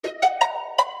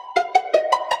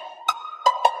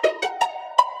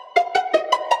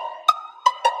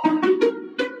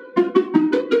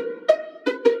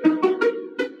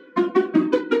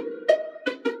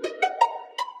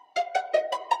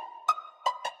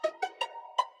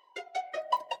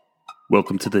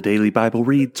Welcome to the Daily Bible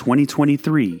Read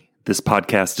 2023. This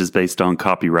podcast is based on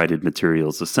copyrighted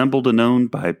materials assembled and owned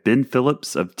by Ben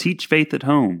Phillips of Teach Faith at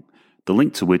Home, the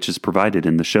link to which is provided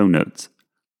in the show notes.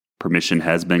 Permission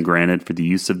has been granted for the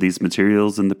use of these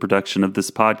materials in the production of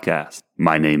this podcast.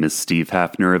 My name is Steve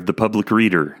Hafner of The Public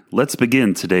Reader. Let's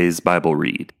begin today's Bible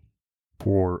read.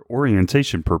 For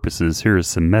orientation purposes, here is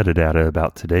some metadata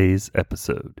about today's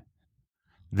episode.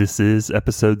 This is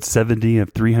episode 70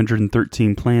 of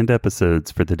 313 planned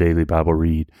episodes for the Daily Bible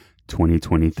Read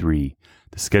 2023.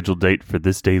 The scheduled date for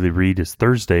this daily read is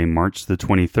Thursday, March the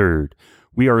 23rd.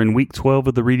 We are in week 12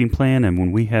 of the reading plan, and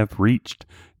when we have reached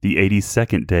the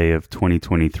 82nd day of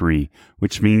 2023,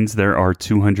 which means there are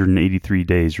 283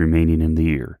 days remaining in the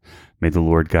year. May the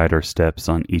Lord guide our steps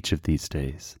on each of these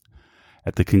days.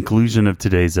 At the conclusion of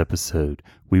today's episode,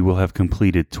 we will have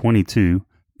completed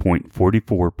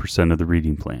 22.44% of the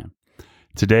reading plan.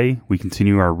 Today, we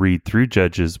continue our read through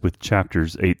Judges with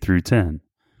chapters 8 through 10.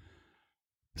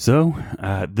 So,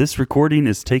 this recording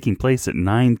is taking place at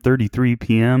 9:33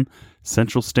 p.m.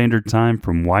 Central Standard Time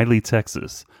from Wiley,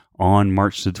 Texas, on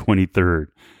March the 23rd.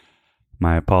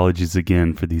 My apologies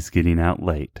again for these getting out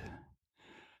late.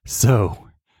 So,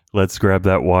 let's grab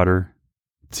that water,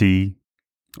 tea,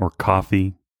 or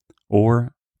coffee,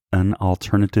 or an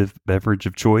alternative beverage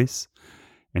of choice.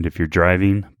 And if you're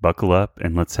driving, buckle up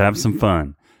and let's have some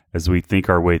fun as we think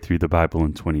our way through the Bible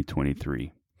in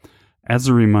 2023. As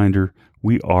a reminder,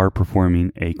 we are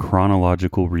performing a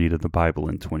chronological read of the Bible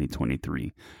in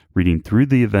 2023, reading through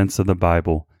the events of the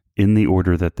Bible in the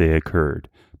order that they occurred.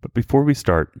 But before we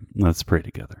start, let's pray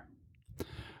together.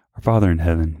 Our Father in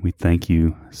heaven, we thank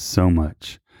you so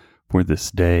much for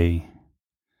this day,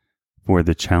 for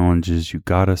the challenges you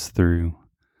got us through,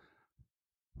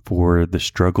 for the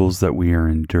struggles that we are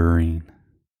enduring,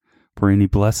 for any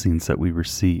blessings that we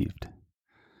received.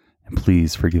 And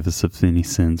please forgive us of any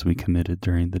sins we committed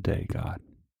during the day, God.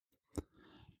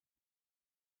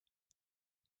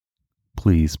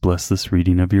 Please bless this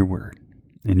reading of your word.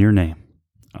 In your name,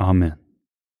 Amen.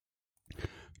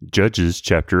 Judges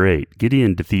chapter 8.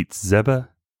 Gideon defeats Zebah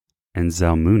and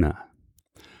Zalmunna.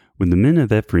 When the men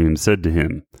of Ephraim said to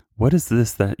him, "What is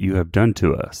this that you have done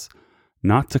to us?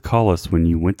 Not to call us when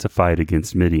you went to fight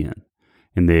against Midian."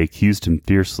 And they accused him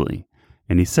fiercely.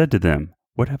 And he said to them,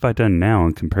 "What have I done now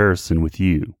in comparison with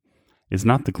you? Is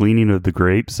not the gleaning of the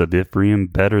grapes of Ephraim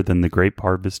better than the grape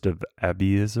harvest of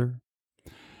Abiezer?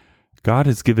 God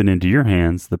has given into your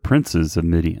hands the princes of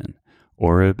Midian,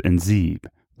 Oreb and Zeb.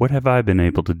 What have I been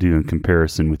able to do in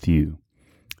comparison with you?"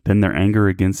 Then their anger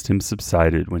against him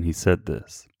subsided when he said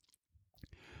this.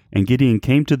 And Gideon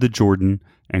came to the Jordan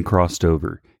and crossed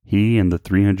over, he and the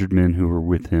 300 men who were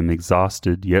with him,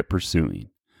 exhausted yet pursuing.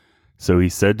 So he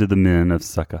said to the men of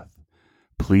Succoth,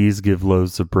 "Please give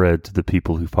loaves of bread to the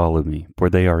people who follow me, for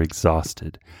they are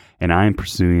exhausted, and I am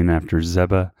pursuing after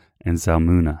Zebah and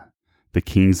Zalmunna, the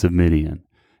kings of Midian."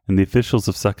 And the officials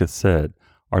of Succoth said,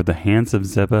 "Are the hands of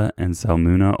Zebah and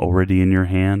Zalmunna already in your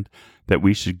hand, that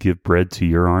we should give bread to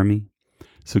your army?"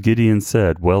 So Gideon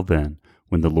said, "Well then,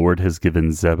 when the Lord has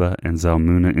given Zebah and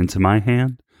Zalmunna into my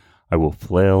hand, I will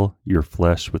flail your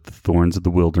flesh with the thorns of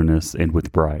the wilderness and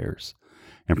with briars."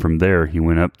 And from there he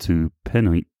went up to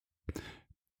Penuel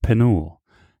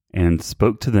and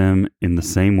spoke to them in the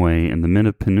same way, and the men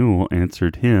of Penuel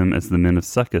answered him as the men of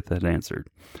Succoth had answered.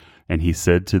 And he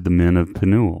said to the men of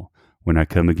Penuel, "When I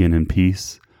come again in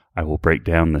peace, I will break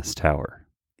down this tower."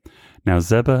 Now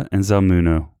Zebah and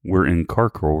Zalmunna were in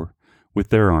Karkor with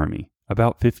their army,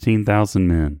 about 15,000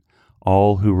 men,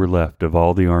 all who were left of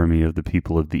all the army of the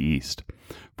people of the east,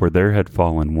 for there had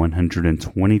fallen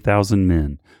 120,000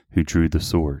 men who drew the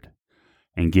sword.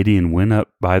 And Gideon went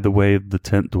up by the way of the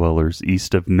tent dwellers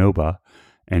east of Nobah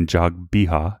and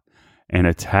Jogbehah, and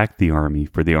attacked the army,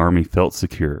 for the army felt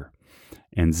secure.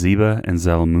 And Zebah and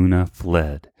Zalmunna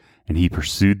fled, and he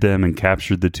pursued them and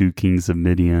captured the 2 kings of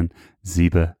Midian,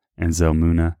 Zebah and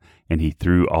Zalmunna, and he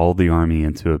threw all the army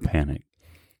into a panic.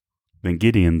 Then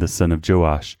Gideon the son of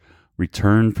Joash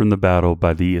returned from the battle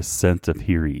by the ascent of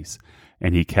Heres,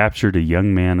 and he captured a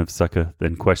young man of Succoth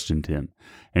and questioned him.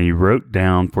 And he wrote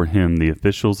down for him the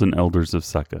officials and elders of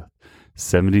Succoth,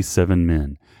 77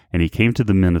 men. And he came to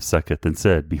the men of Succoth and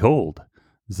said, "Behold,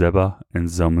 Zebah and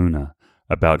Zalmunna,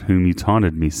 about whom you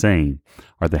taunted me, saying,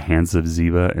 'Are the hands of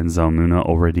Zebah and Zalmunna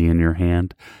already in your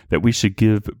hand, that we should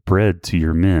give bread to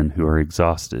your men who are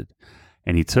exhausted?'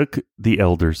 And he took the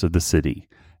elders of the city,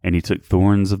 and he took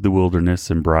thorns of the wilderness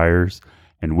and briars,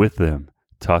 and with them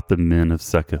taught the men of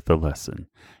Succoth a lesson.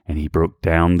 And he broke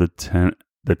down the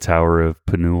tower of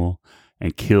Penuel,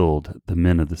 and killed the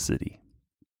men of the city.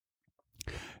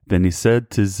 Then he said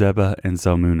to Zebah and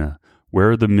Zalmunna,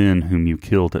 Where are the men whom you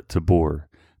killed at Tabor?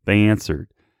 They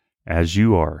answered, As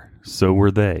you are, so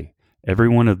were they. Every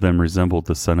one of them resembled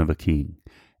the son of a king.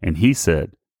 And he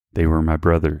said, They were my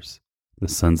brothers, the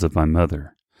sons of my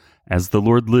mother. As the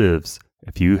Lord lives,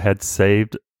 if you had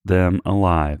saved them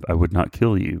alive, I would not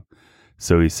kill you.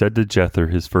 So he said to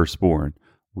Jether his firstborn,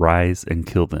 Rise and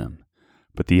kill them.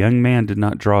 But the young man did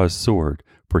not draw his sword,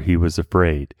 for he was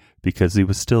afraid, because he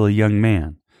was still a young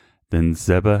man. Then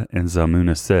Zebah and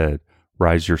Zalmunna said,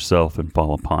 Rise yourself and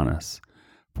fall upon us.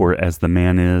 For as the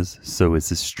man is, so is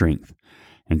his strength.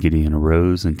 And Gideon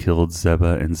arose and killed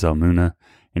Zebah and Zalmunna,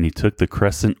 and he took the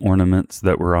crescent ornaments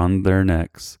that were on the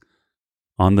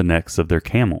necks of their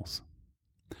camels.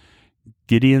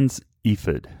 Gideon's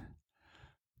ephod.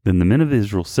 Then the men of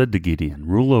Israel said to Gideon,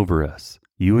 Rule over us,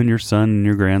 you and your son and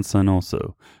your grandson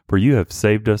also, for you have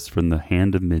saved us from the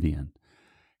hand of Midian.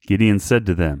 Gideon said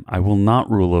to them, I will not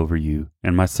rule over you,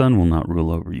 and my son will not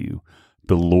rule over you.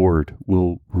 The Lord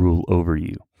will rule over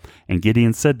you. And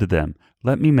Gideon said to them,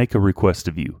 Let me make a request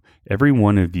of you. Every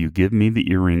one of you give me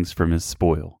the earrings from his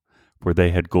spoil. For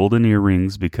they had golden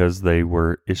earrings because they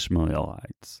were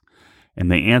Ishmaelites.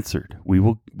 And they answered, We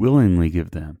will willingly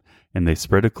give them. And they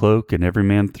spread a cloak, and every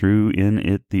man threw in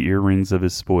it the earrings of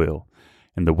his spoil.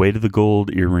 And the weight of the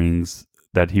gold earrings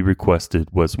that he requested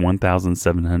was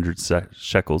 1,700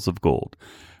 shekels of gold,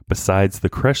 besides the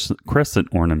crescent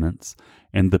ornaments,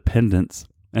 and the pendants,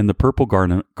 and the purple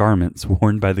garments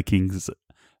worn by the kings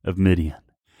of Midian,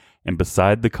 and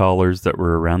beside the collars that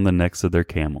were around the necks of their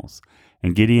camels.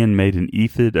 And Gideon made an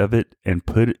ephod of it, and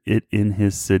put it in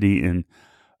his city in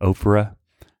Ophrah.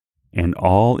 And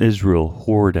all Israel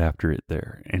whored after it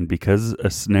there, and it became a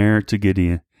snare to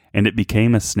Gideon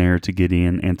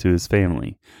and to his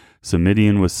family. So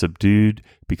Midian was subdued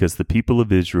because the people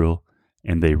of Israel,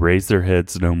 and they raised their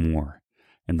heads no more.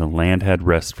 And the land had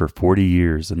rest for 40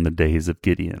 years in the days of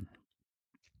Gideon.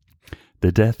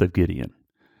 The death of Gideon.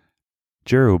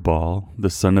 Jerubbaal,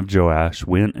 the son of Joash,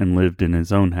 went and lived in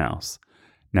his own house.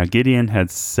 Now Gideon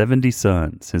had 70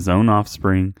 sons, his own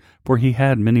offspring, for he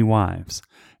had many wives.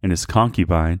 And his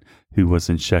concubine, who was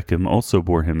in Shechem, also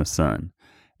bore him a son,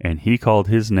 and he called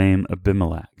his name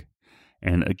Abimelech.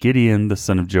 And Gideon, the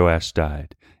son of Joash,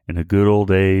 died in a good old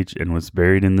age, and was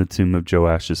buried in the tomb of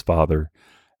Joash his father,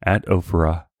 at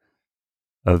Ophrah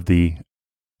of the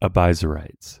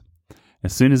Abiezrites.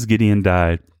 As soon as Gideon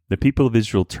died, the people of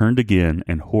Israel turned again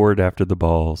and whored after the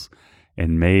Baals,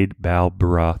 and made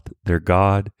Baal-Beroth their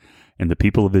god. And the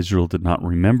people of Israel did not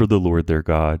remember the Lord their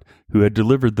God, who had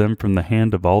delivered them from the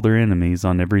hand of all their enemies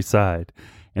on every side.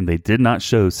 And they did not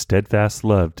show steadfast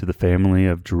love to the family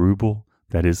of Jerubbaal,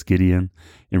 that is Gideon,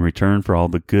 in return for all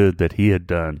the good that he had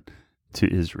done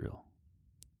to Israel.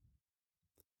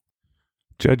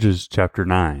 Judges chapter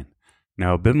 9.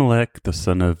 Now Abimelech, the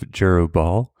son of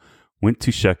Jerubbaal, went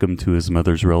to Shechem to his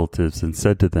mother's relatives, and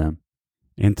said to them,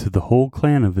 and to the whole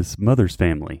clan of his mother's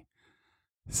family,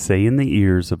 Say in the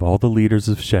ears of all the leaders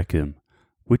of Shechem,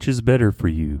 which is better for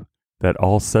you, that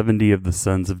all 70 of the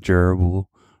sons of Jerubbaal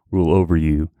rule over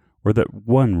you, or that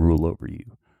one rule over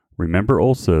you? Remember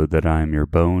also that I am your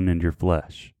bone and your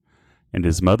flesh. And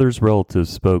his mother's relatives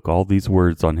spoke all these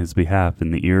words on his behalf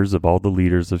in the ears of all the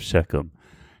leaders of Shechem,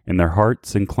 and their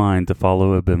hearts inclined to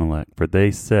follow Abimelech, for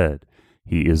they said,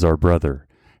 He is our brother.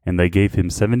 And they gave him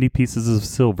 70 pieces of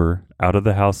silver out of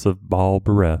the house of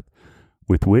Baal-Bereth,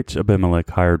 with which Abimelech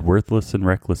hired worthless and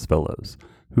reckless fellows,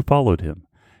 who followed him.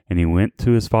 And he went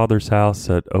to his father's house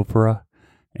at Ophrah,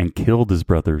 and killed his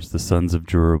brothers, the sons of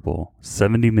Jerubbaal,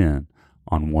 70 men,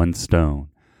 on one stone.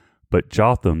 But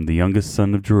Jotham, the youngest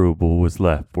son of Jerubbaal, was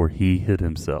left, for he hid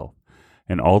himself.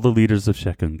 And all the leaders of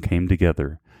Shechem came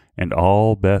together, and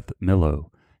all Beth Millo,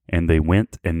 and they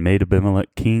went and made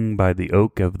Abimelech king by the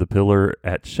oak of the pillar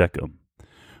at Shechem.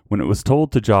 When it was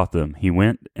told to Jotham, he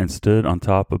went and stood on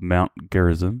top of Mount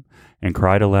Gerizim, and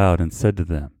cried aloud, and said to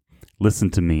them, Listen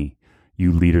to me,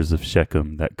 you leaders of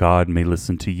Shechem, that God may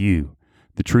listen to you.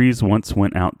 The trees once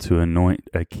went out to anoint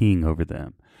a king over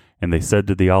them, and they said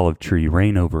to the olive tree,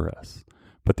 Reign over us.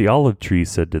 But the olive tree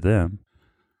said to them,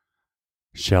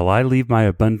 Shall I leave my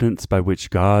abundance by which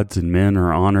gods and men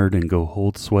are honored, and go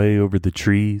hold sway over the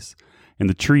trees? And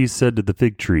the trees said to the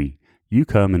fig tree, You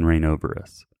come and reign over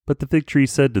us. But the fig tree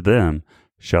said to them,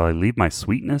 Shall I leave my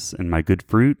sweetness and my good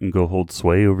fruit, and go hold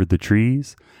sway over the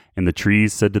trees? And the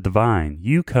trees said to the vine,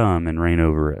 You come and reign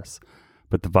over us.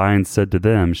 But the vine said to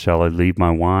them, Shall I leave my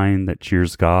wine that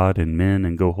cheers God and men,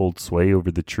 and go hold sway over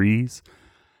the trees?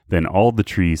 Then all the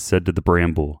trees said to the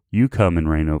bramble, You come and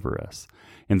reign over us.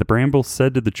 And the bramble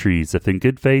said to the trees, If in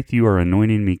good faith you are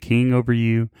anointing me king over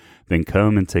you, then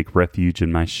come and take refuge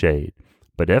in my shade.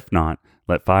 But if not,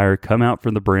 let fire come out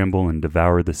from the bramble and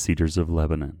devour the cedars of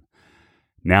Lebanon.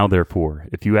 Now therefore,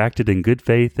 if you acted in good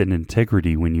faith and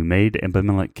integrity when you made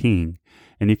Abimelech king,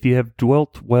 and if you have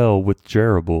dwelt well with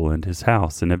Jerubbaal and his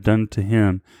house, and have done to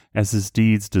him as his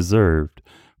deeds deserved,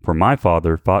 for my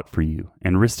father fought for you,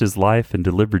 and risked his life and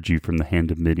delivered you from the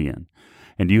hand of Midian.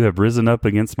 And you have risen up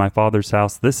against my father's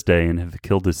house this day, and have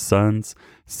killed his sons,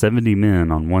 70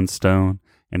 men on one stone,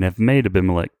 and have made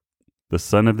Abimelech, the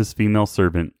son of his female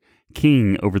servant,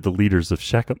 king over the leaders of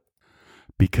Shechem,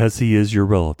 because he is your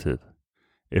relative.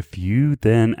 If you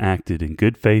then acted in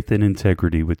good faith and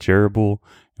integrity with Jerubbaal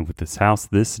and with his house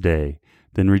this day,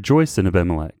 then rejoice in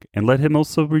Abimelech, and let him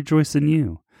also rejoice in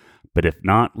you. But if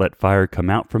not, let fire come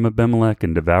out from Abimelech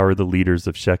and devour the leaders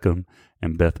of Shechem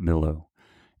and Beth Millo.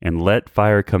 And let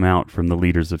fire come out from the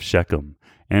leaders of Shechem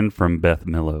and from Beth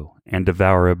Millo, and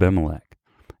devour Abimelech.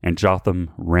 And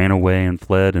Jotham ran away and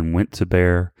fled and went to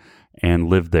Beer, and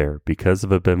lived there because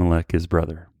of Abimelech his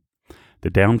brother. The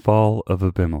downfall of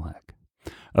Abimelech.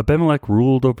 Abimelech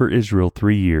ruled over Israel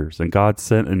 3 years, and God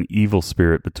sent an evil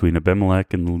spirit between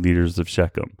Abimelech and the leaders of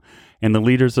Shechem. And the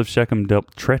leaders of Shechem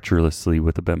dealt treacherously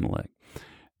with Abimelech,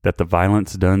 that the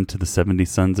violence done to the 70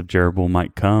 sons of Jerubbaal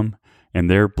might come, and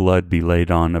their blood be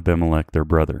laid on Abimelech their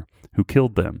brother, who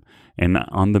killed them, and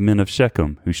on the men of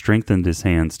Shechem, who strengthened his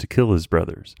hands to kill his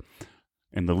brothers.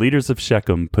 And the leaders of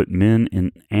Shechem put men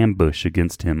in ambush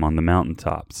against him on the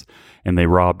mountaintops, and they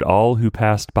robbed all who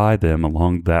passed by them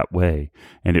along that way,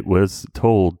 and it was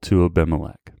told to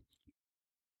Abimelech.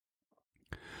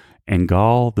 And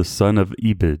Gaal the son of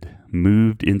Ebed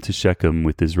moved into Shechem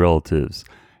with his relatives,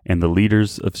 and the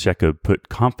leaders of Shechem put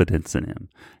confidence in him.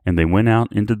 And they went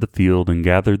out into the field and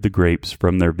gathered the grapes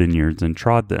from their vineyards and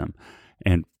trod them,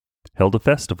 and held a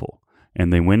festival.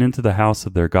 And they went into the house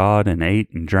of their God and ate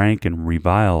and drank and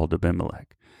reviled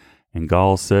Abimelech. And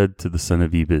Gaal said to the son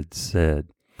of Ebed,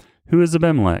 Who is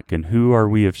Abimelech, and who are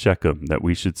we of Shechem, that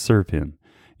we should serve him?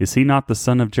 Is he not the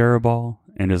son of Jerubbaal,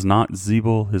 and is not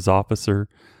Zebul his officer?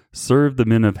 Serve the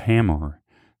men of Hamor,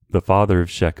 the father of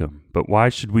Shechem. But why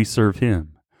should we serve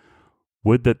him?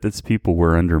 Would that this people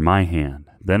were under my hand,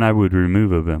 then I would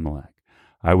remove Abimelech.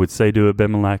 I would say to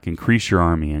Abimelech, Increase your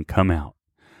army, and come out.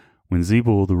 When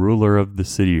Zebul, the ruler of the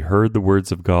city, heard the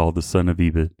words of Gaal the son of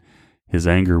Ebed, his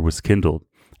anger was kindled,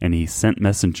 and he sent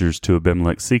messengers to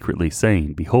Abimelech secretly,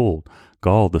 saying, Behold,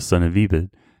 Gaal the son of Ebed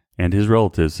and his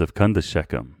relatives have come to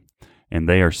Shechem, and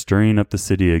they are stirring up the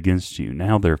city against you.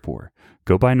 Now therefore,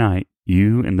 go by night,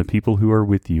 you and the people who are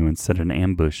with you, and set an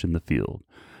ambush in the field.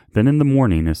 Then in the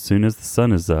morning, as soon as the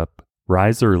sun is up,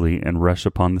 rise early and rush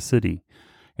upon the city.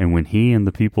 And when he and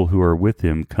the people who are with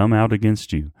him come out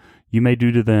against you, you may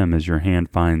do to them as your hand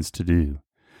finds to do.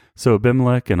 So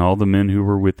Abimelech and all the men who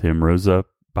were with him rose up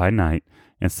by night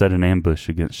and set an ambush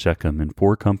against Shechem in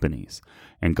 4 companies.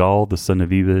 And Gaal the son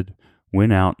of Ebed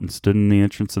went out and stood in the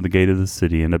entrance of the gate of the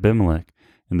city, and Abimelech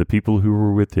and the people who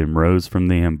were with him rose from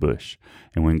the ambush.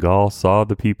 And when Gaal saw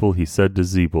the people, he said to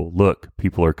Zebul, Look,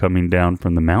 people are coming down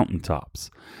from the mountain tops.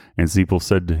 And Zebul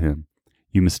said to him,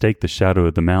 You mistake the shadow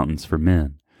of the mountains for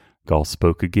men. Gaal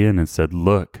spoke again and said,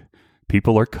 Look,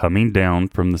 people are coming down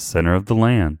from the center of the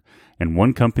land, and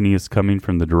one company is coming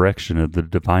from the direction of the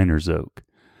diviner's oak.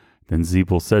 Then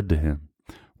Zebul said to him,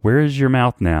 Where is your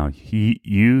mouth now,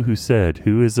 you who said,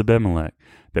 Who is Abimelech,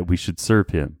 that we should serve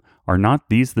him? Are not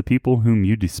these the people whom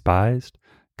you despised?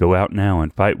 Go out now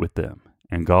and fight with them.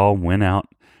 And Gaal went out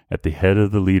at the head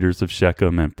of the leaders of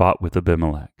Shechem and fought with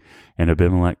Abimelech. And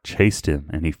Abimelech chased him,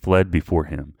 and he fled before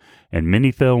him. And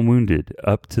many fell wounded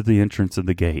up to the entrance of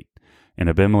the gate. And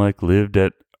Abimelech lived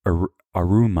at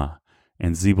Arumah,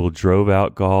 and Zebul drove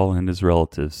out Gaal and his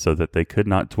relatives, so that they could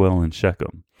not dwell in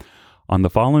Shechem. On the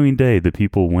following day the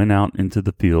people went out into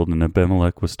the field, and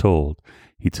Abimelech was told.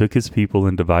 He took his people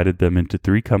and divided them into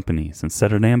 3 companies, and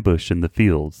set an ambush in the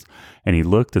fields. And he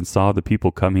looked and saw the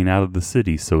people coming out of the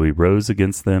city, so he rose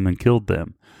against them and killed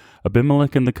them.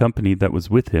 Abimelech and the company that was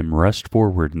with him rushed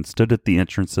forward and stood at the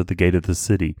entrance of the gate of the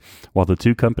city, while the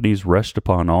 2 companies rushed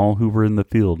upon all who were in the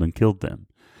field and killed them.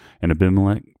 And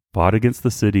Abimelech fought against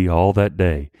the city all that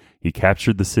day. He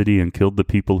captured the city and killed the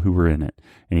people who were in it,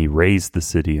 and he razed the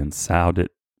city and sowed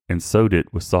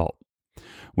it with salt.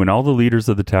 When all the leaders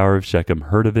of the tower of Shechem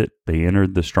heard of it, they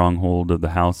entered the stronghold of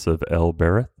the house of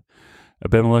El-Berith.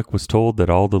 Abimelech was told that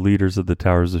all the leaders of the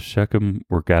towers of Shechem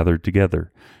were gathered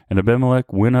together. And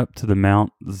Abimelech went up to the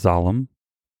Mount Zalmon,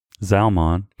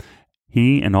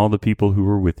 he and all the people who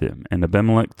were with him. And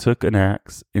Abimelech took an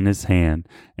axe in his hand,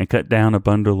 and cut down a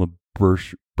bundle of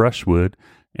brushwood,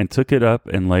 and took it up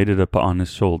and laid it upon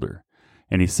his shoulder.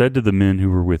 And he said to the men who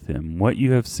were with him, What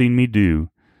you have seen me do,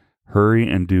 Hurry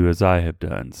and do as I have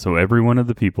done. So every one of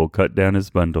the people cut down his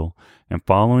bundle, and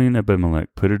following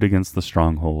Abimelech put it against the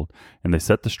stronghold, and they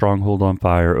set the stronghold on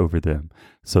fire over them,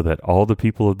 so that all the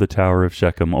people of the tower of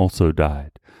Shechem also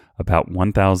died, about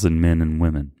 1,000 men and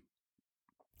women.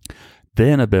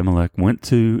 Then Abimelech went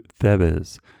to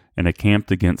Thebez, and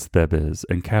encamped against Thebez,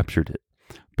 and captured it.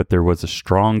 But there was a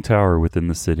strong tower within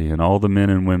the city, and all the men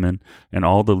and women and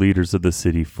all the leaders of the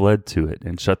city fled to it,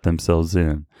 and shut themselves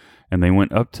in. And they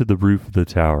went up to the roof of the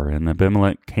tower, and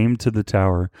Abimelech came to the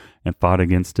tower and fought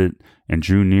against it, and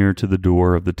drew near to the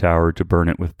door of the tower to burn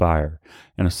it with fire.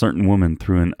 And a certain woman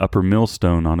threw an upper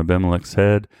millstone on Abimelech's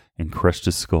head and crushed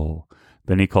his skull.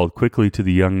 Then he called quickly to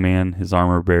the young man, his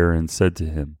armor-bearer, and said to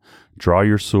him, Draw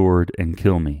your sword and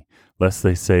kill me, lest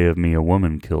they say of me a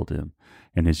woman killed him.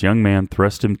 And his young man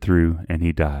thrust him through, and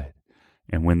he died.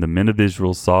 And when the men of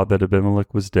Israel saw that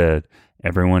Abimelech was dead,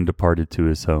 everyone departed to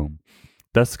his home.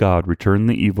 Thus God returned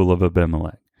the evil of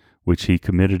Abimelech, which he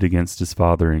committed against his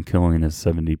father in killing his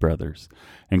 70 brothers.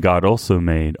 And God also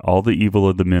made all the evil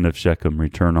of the men of Shechem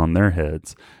return on their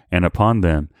heads, and upon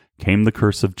them came the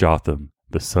curse of Jotham,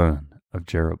 the son of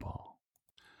Jerubbaal.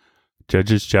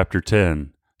 Judges chapter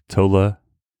 10, Tola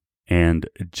and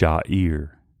Jair.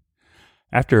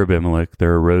 After Abimelech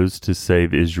there arose to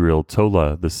save Israel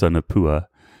Tola the son of Puah,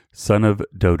 son of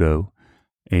Dodo,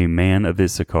 a man of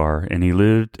Issachar, and he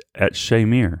lived at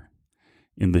Shamir,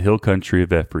 in the hill country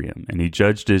of Ephraim. And he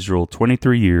judged Israel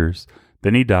 23 years.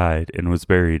 Then he died and was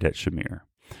buried at Shamir.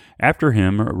 After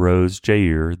him arose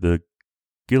Jair the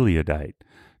Gileadite,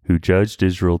 who judged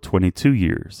Israel 22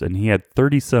 years. And he had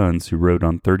 30 sons who rode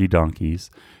on 30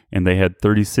 donkeys, and they had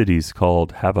 30 cities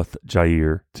called Havoth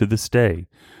Jair to this day,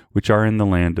 which are in the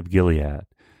land of Gilead.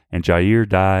 And Jair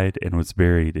died and was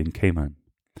buried in Canaan.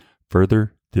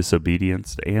 Further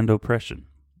disobedience and oppression.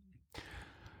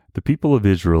 The people of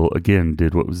Israel again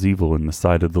did what was evil in the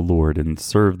sight of the Lord, and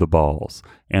served the Baals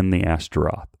and the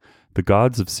Ashtaroth, the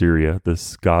gods of Syria,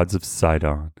 the gods of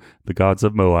Sidon, the gods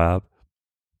of Moab,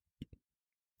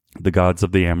 the gods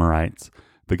of the Amorites,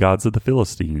 the gods of the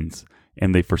Philistines,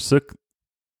 and they forsook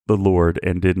the Lord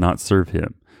and did not serve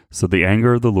him. So the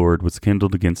anger of the Lord was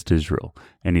kindled against Israel,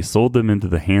 and he sold them into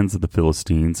the hands of the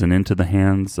Philistines and into the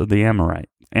hands of the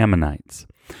Ammonites,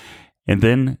 and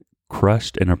then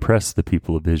crushed and oppressed the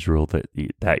people of Israel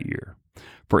that year.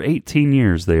 For 18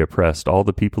 years they oppressed all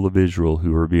the people of Israel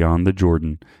who were beyond the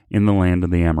Jordan in the land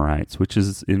of the Amorites, which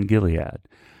is in Gilead.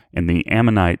 And the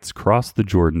Ammonites crossed the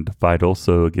Jordan to fight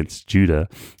also against Judah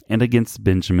and against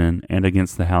Benjamin and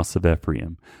against the house of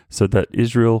Ephraim, so that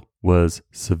Israel was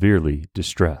severely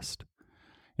distressed.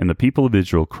 And the people of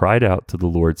Israel cried out to the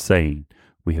Lord, saying,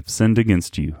 We have sinned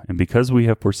against you, and because we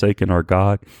have forsaken our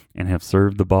God and have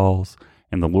served the Baals.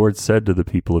 And the Lord said to the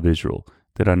people of Israel,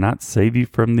 Did I not save you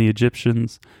from the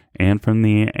Egyptians, and from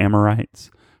the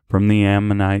Amorites, from the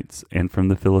Ammonites, and from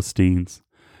the Philistines?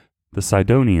 The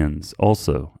Sidonians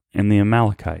also, and the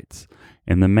Amalekites,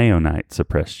 and the Maonites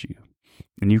oppressed you.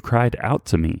 And you cried out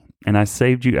to me, and I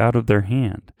saved you out of their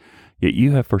hand. Yet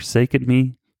you have forsaken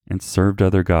me, and served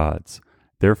other gods.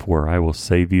 Therefore I will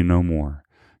save you no more.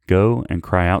 Go and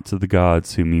cry out to the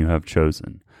gods whom you have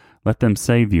chosen. Let them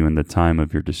save you in the time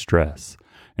of your distress.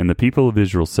 And the people of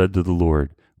Israel said to the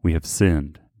Lord, We have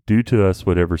sinned. Do to us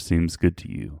whatever seems good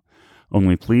to you.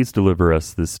 Only please deliver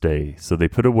us this day. So they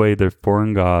put away their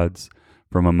foreign gods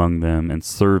from among them and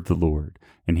served the Lord.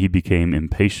 And he became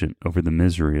impatient over the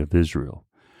misery of Israel.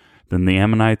 Then the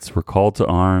Ammonites were called to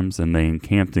arms, and they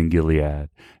encamped in Gilead.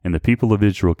 And the people of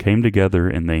Israel came together,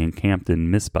 and they encamped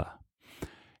in Mizpah.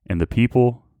 And the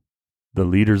people, the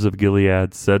leaders of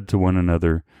Gilead, said to one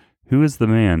another, Who is the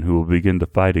man who will begin to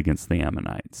fight against the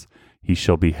Ammonites? He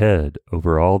shall be head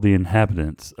over all the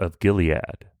inhabitants of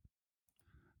Gilead.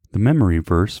 The memory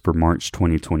verse for March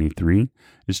 2023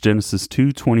 is Genesis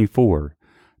 2:24.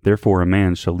 Therefore a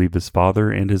man shall leave his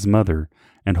father and his mother,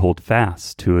 and hold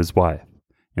fast to his wife,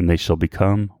 and they shall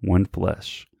become one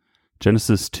flesh.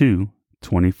 Genesis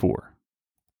 2:24.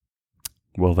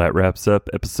 Well, that wraps up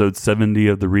episode 70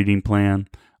 of the Reading Plan.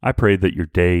 I pray that your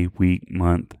day, week,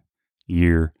 month,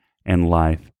 year, and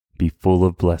life be full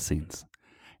of blessings.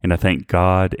 And I thank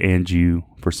God and you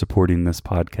for supporting this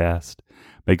podcast.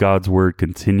 May God's word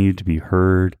continue to be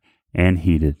heard and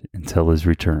heeded until his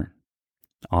return.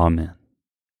 Amen.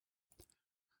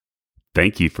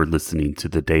 Thank you for listening to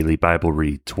the Daily Bible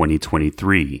Read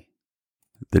 2023.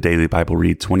 The Daily Bible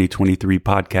Read 2023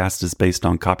 podcast is based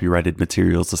on copyrighted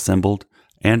materials assembled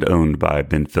and owned by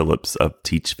Ben Phillips of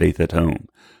Teach Faith at Home,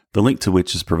 the link to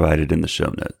which is provided in the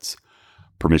show notes.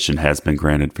 Permission has been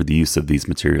granted for the use of these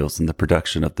materials in the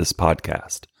production of this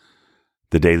podcast.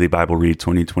 The Daily Bible Read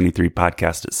 2023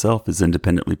 podcast itself is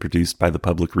independently produced by the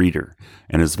Public Reader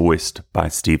and is voiced by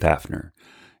Steve Hafner.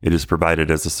 It is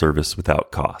provided as a service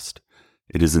without cost.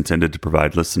 It is intended to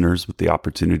provide listeners with the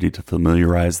opportunity to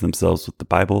familiarize themselves with the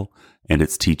Bible and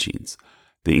its teachings.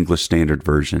 The English Standard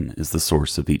Version is the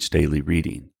source of each daily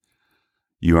reading.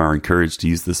 You are encouraged to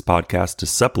use this podcast to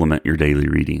supplement your daily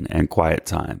reading and quiet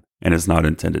time, and is not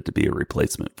intended to be a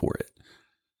replacement for it.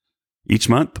 Each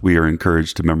month, we are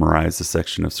encouraged to memorize a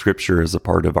section of Scripture as a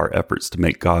part of our efforts to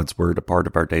make God's Word a part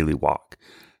of our daily walk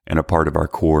and a part of our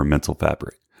core mental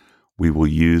fabric. We will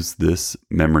use this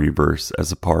memory verse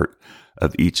as a part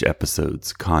of each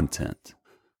episode's content.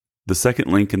 The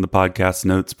second link in the podcast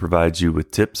notes provides you with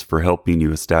tips for helping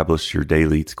you establish your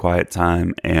daily quiet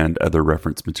time and other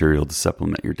reference material to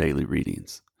supplement your daily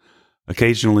readings.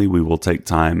 Occasionally, we will take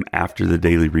time after the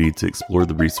daily read to explore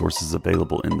the resources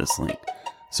available in this link,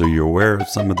 so you're aware of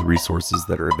some of the resources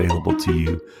that are available to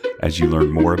you as you learn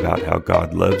more about how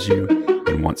God loves you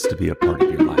and wants to be a part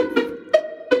of your life.